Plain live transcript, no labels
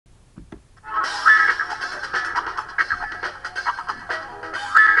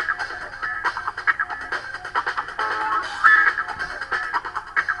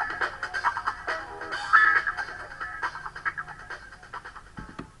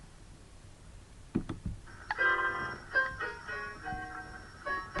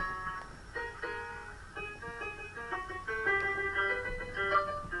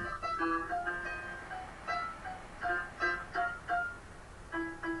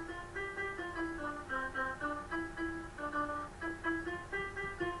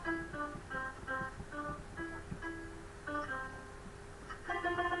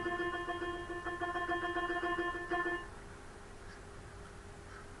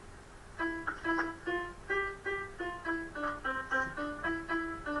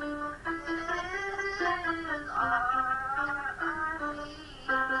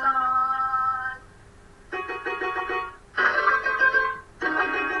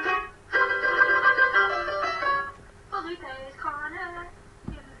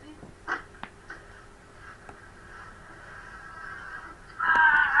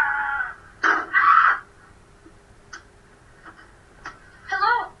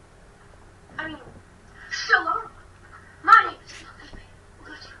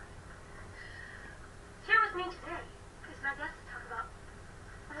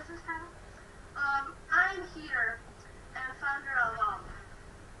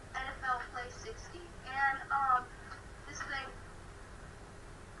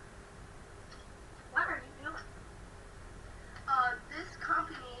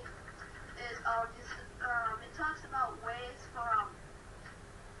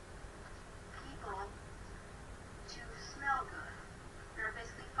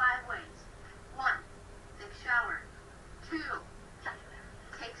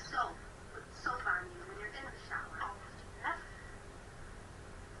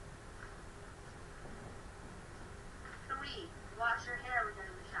Wash your hair when you're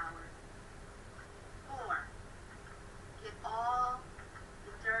in the shower. 4. Get all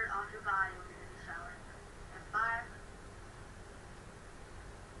the dirt off your body when you're in the shower. And 5.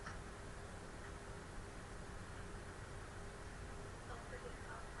 Don't forget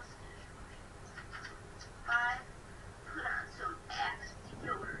about mustache washing. 5. Put on some Axe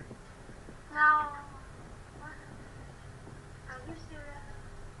deodorant. Now, what? Are you serious?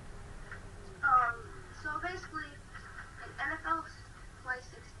 So basically, in NFL Play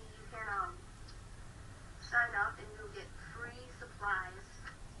 60, you can sign up and you'll get free supplies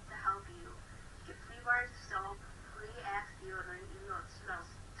to help you. You get free bars of soap, free Axe deodorant, even though it smells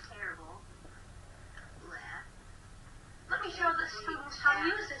terrible. Bleh. Let me show the students how to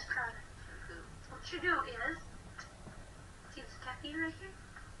use this product. What you do is, see this caffeine right here?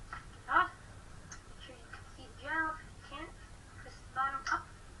 Get off. Make sure you can see the gel. If you can't, twist the bottom up,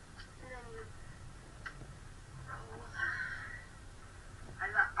 and then you roll. I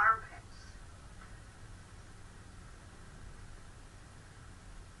got armpits.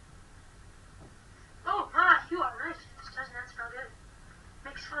 Oh my, you are right. This does not smell good.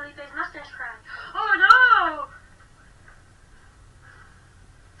 Makes Felipe's mustache cry. Oh no!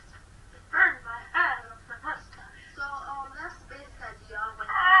 It burned my hand off my mustache. So, that's the basic idea of what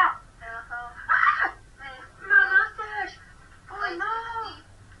Ah! NFL Ah! Play My mustache! Oh Play no!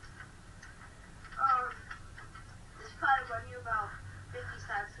 60. This probably run you about 50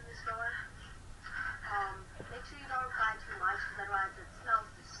 cents in the store. Make sure you don't buy too much because otherwise it smells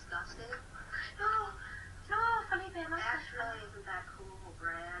disgusting. No! No, Felipe, mustache. Axe really isn't that cool of a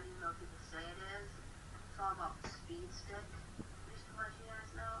brand, even though people say it is. It's all about speed stick, just to let you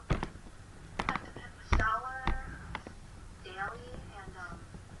guys know. Shower daily and just,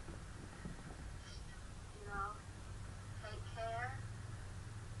 take care.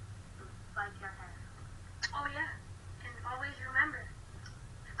 Like your hair. Oh yeah, and always remember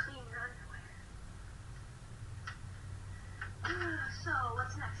to clean your underwear. So,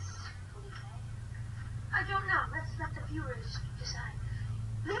 what's next, Felipe? I don't know. Let's let the viewers decide.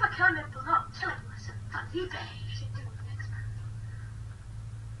 Leave a comment below telling us Felipe.